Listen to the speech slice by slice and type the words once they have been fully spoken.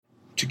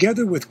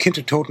Together with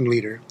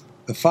Kindertotenlieder,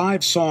 the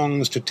 5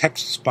 songs to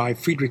texts by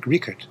Friedrich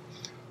Rickert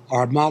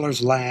are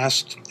Mahler's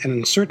last, and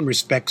in certain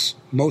respects,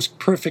 most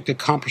perfect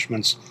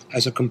accomplishments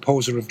as a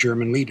composer of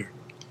German Lieder.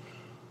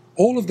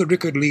 All of the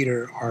Rickert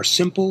Lieder are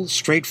simple,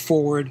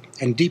 straightforward,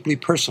 and deeply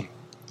personal,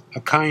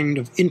 a kind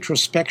of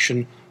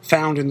introspection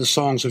found in the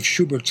songs of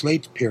Schubert's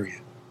late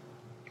period.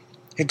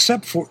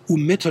 Except for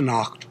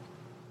Mitternacht,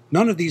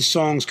 none of these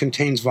songs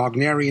contains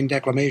Wagnerian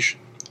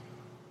declamation.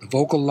 The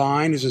vocal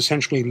line is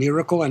essentially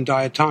lyrical and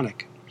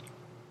diatonic.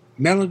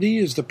 Melody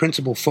is the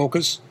principal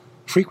focus,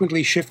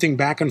 frequently shifting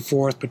back and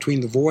forth between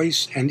the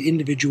voice and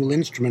individual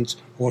instruments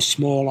or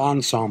small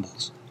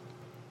ensembles.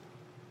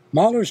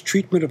 Mahler's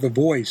treatment of the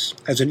voice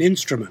as an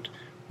instrument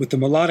with the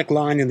melodic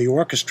line in the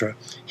orchestra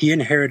he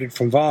inherited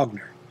from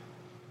Wagner.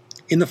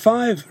 In the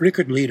 5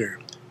 Rickert Lieder,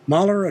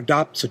 Mahler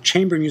adopts a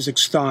chamber music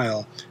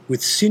style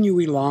with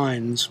sinewy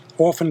lines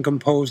often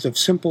composed of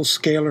simple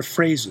scalar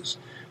phrases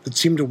that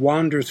seem to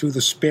wander through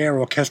the spare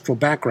orchestral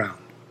background.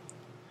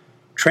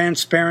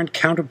 Transparent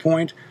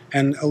counterpoint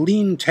and a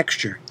lean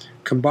texture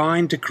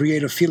combine to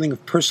create a feeling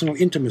of personal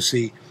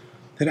intimacy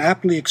that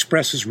aptly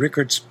expresses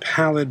Rickert's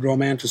pallid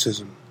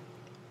romanticism.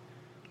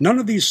 None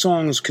of these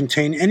songs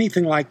contain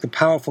anything like the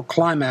powerful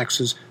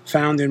climaxes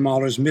found in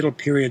Mahler's middle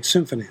period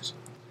symphonies.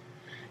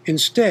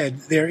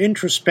 Instead, their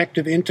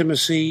introspective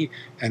intimacy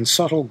and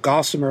subtle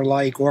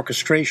gossamer-like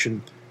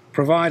orchestration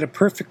provide a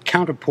perfect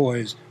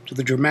counterpoise to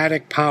the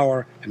dramatic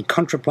power and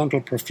contrapuntal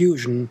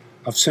profusion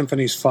of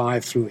Symphonies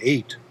 5 through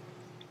 8.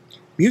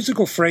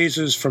 Musical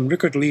phrases from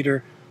Rickert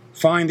Lieder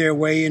find their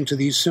way into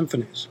these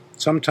symphonies,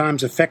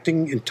 sometimes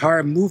affecting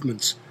entire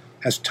movements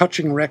as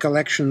touching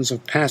recollections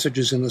of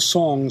passages in the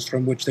songs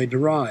from which they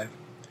derive.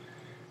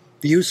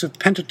 The use of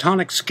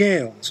pentatonic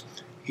scales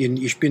in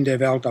Ich bin der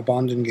Welt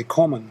abhanden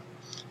gekommen,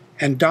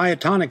 and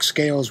diatonic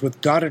scales with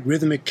dotted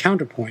rhythmic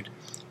counterpoint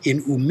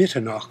in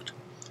Mitternacht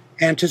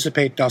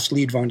anticipate Das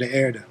Lied von der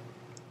Erde.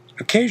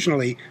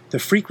 Occasionally, the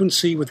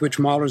frequency with which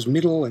Mahler's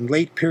middle and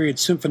late period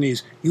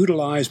symphonies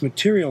utilize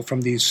material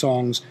from these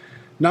songs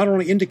not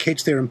only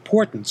indicates their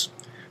importance,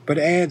 but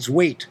adds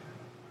weight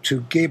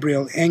to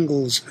Gabriel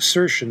Engel's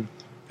assertion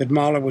that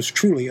Mahler was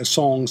truly a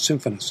song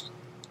symphonist.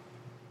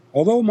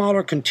 Although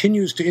Mahler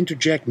continues to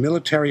interject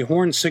military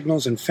horn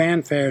signals and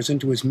fanfares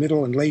into his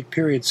middle and late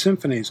period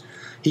symphonies,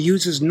 he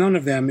uses none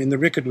of them in the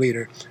Rickert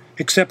Lieder,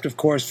 except, of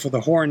course, for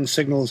the horn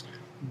signals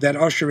that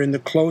usher in the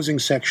closing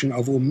section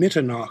of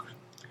Mitternacht.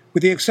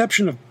 With the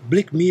exception of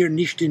Blick mir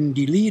nicht in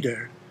die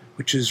Lieder,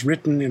 which is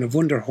written in a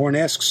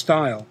Wunderhornesque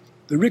style,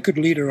 the Rickert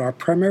Lieder are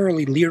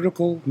primarily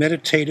lyrical,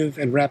 meditative,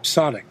 and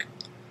rhapsodic,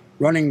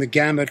 running the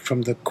gamut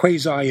from the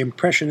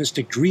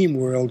quasi-impressionistic dream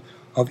world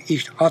of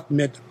Ich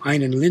atmet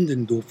einen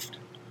Lindenduft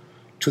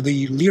to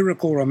the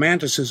lyrical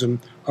romanticism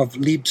of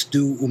Liebst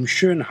du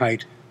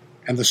Schönheit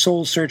and the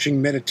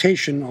soul-searching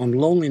meditation on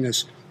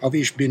loneliness of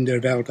Ich bin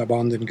der Welt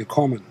abhanden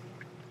gekommen.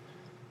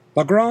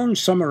 Lagrange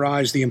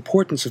summarized the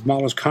importance of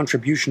Mahler's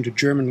contribution to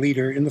German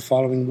Lieder in the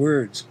following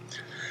words.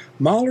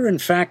 Mahler, in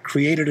fact,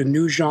 created a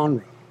new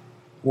genre,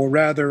 or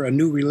rather a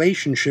new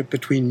relationship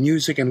between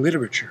music and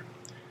literature.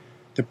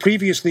 The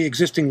previously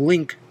existing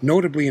link,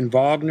 notably in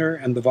Wagner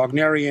and the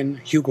Wagnerian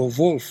Hugo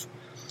Wolf,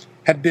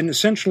 had been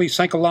essentially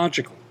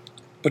psychological,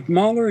 but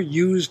Mahler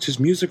used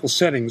his musical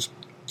settings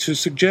to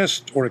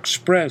suggest or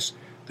express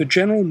the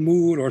general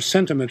mood or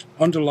sentiment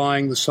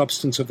underlying the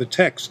substance of the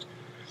text,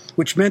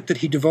 which meant that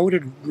he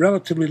devoted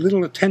relatively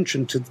little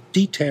attention to the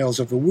details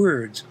of the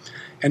words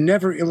and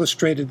never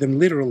illustrated them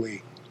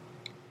literally.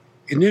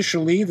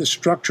 Initially, the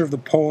structure of the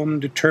poem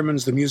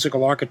determines the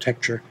musical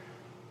architecture,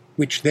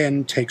 which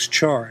then takes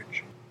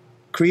charge.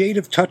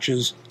 Creative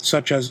touches,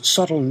 such as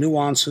subtle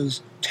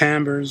nuances,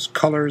 timbres,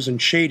 colors, and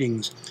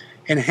shadings,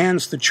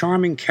 enhance the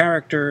charming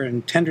character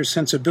and tender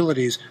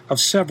sensibilities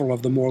of several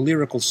of the more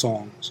lyrical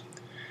songs.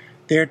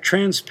 Their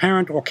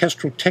transparent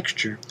orchestral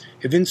texture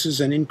evinces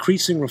an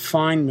increasing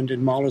refinement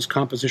in Mahler's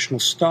compositional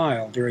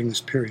style during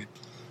this period,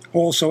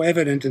 also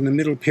evident in the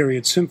middle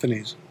period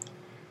symphonies.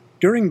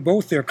 During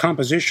both their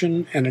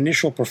composition and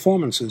initial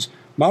performances,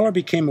 Mahler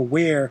became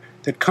aware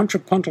that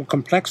contrapuntal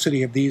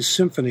complexity of these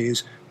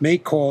symphonies may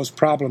cause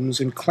problems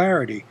in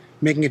clarity,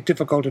 making it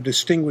difficult to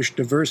distinguish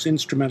diverse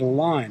instrumental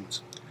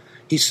lines.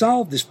 He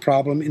solved this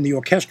problem in the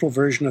orchestral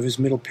version of his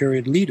middle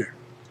period Lieder.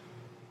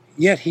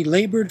 Yet he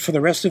labored for the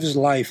rest of his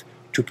life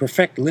to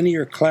perfect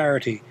linear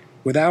clarity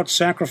without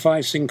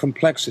sacrificing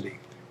complexity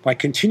by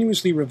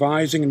continuously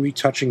revising and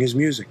retouching his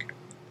music.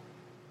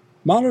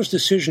 Mahler's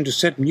decision to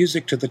set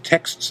music to the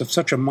texts of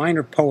such a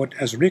minor poet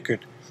as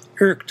Rickert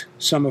irked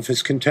some of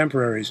his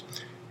contemporaries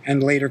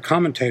and later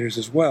commentators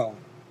as well.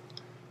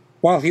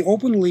 While he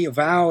openly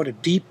avowed a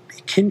deep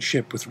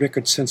kinship with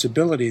Rickert's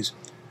sensibilities,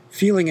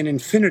 feeling an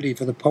infinity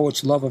for the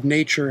poet's love of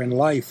nature and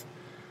life,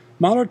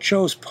 Mahler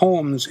chose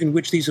poems in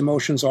which these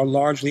emotions are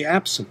largely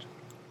absent.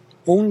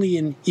 Only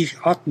in Ich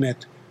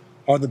atmet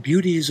are the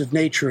beauties of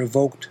nature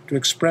evoked to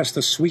express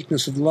the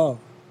sweetness of love.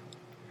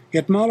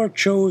 Yet Mahler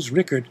chose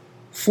Rickert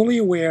fully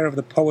aware of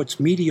the poet's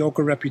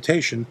mediocre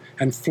reputation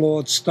and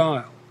flawed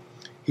style.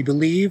 He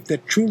believed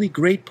that truly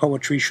great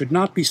poetry should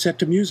not be set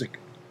to music,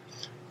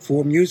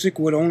 for music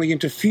would only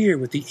interfere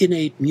with the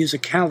innate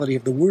musicality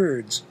of the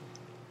words.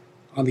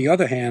 On the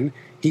other hand,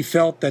 he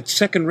felt that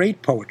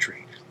second-rate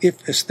poetry,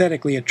 if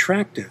aesthetically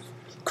attractive,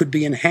 could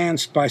be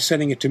enhanced by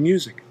setting it to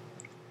music.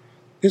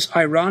 This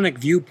ironic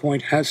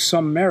viewpoint has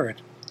some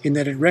merit in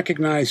that it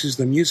recognizes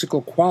the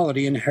musical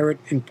quality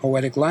inherent in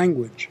poetic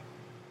language.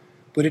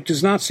 But it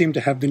does not seem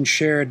to have been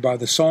shared by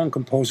the song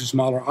composers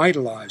Mahler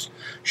idolized.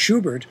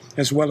 Schubert,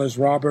 as well as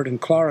Robert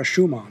and Clara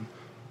Schumann,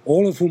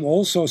 all of whom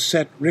also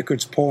set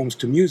Richter's poems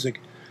to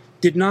music,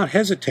 did not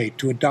hesitate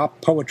to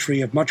adopt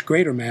poetry of much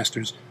greater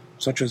masters,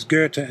 such as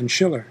Goethe and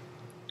Schiller.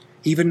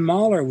 Even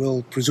Mahler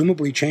will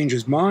presumably change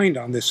his mind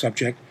on this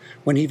subject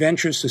when he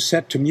ventures to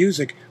set to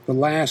music the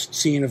last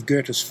scene of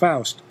Goethe's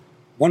Faust,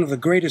 one of the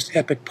greatest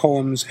epic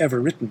poems ever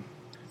written.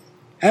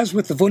 As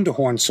with the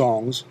Wunderhorn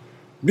songs,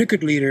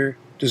 Rickertlieder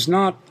does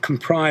not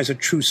comprise a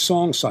true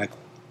song cycle.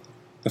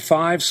 The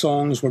 5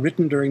 songs were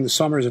written during the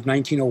summers of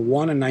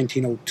 1901 and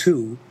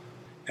 1902.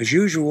 As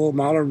usual,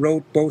 Mahler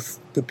wrote both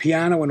the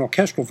piano and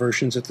orchestral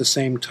versions at the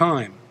same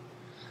time.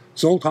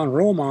 Zoltan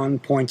Roman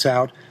points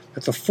out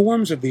that the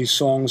forms of these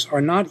songs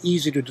are not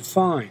easy to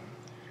define,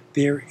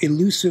 their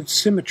elusive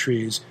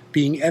symmetries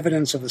being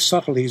evidence of the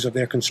subtleties of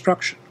their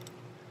construction.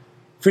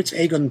 Fritz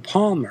Egon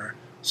Palmer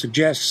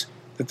suggests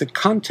that the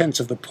contents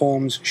of the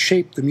poems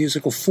shape the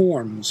musical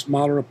forms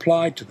Mahler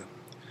applied to them,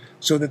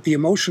 so that the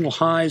emotional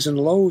highs and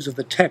lows of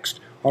the text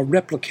are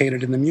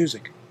replicated in the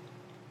music.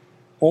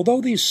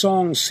 Although these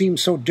songs seem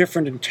so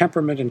different in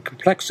temperament and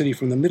complexity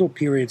from the middle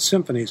period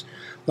symphonies,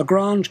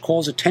 Lagrange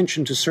calls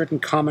attention to certain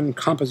common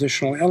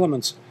compositional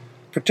elements,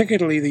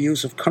 particularly the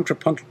use of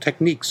contrapuntal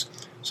techniques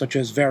such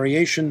as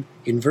variation,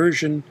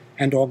 inversion,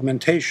 and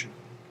augmentation.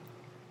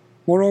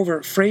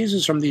 Moreover,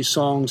 phrases from these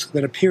songs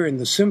that appear in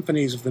the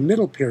symphonies of the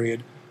middle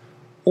period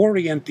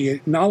orient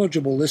the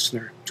knowledgeable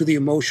listener to the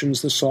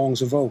emotions the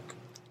songs evoke.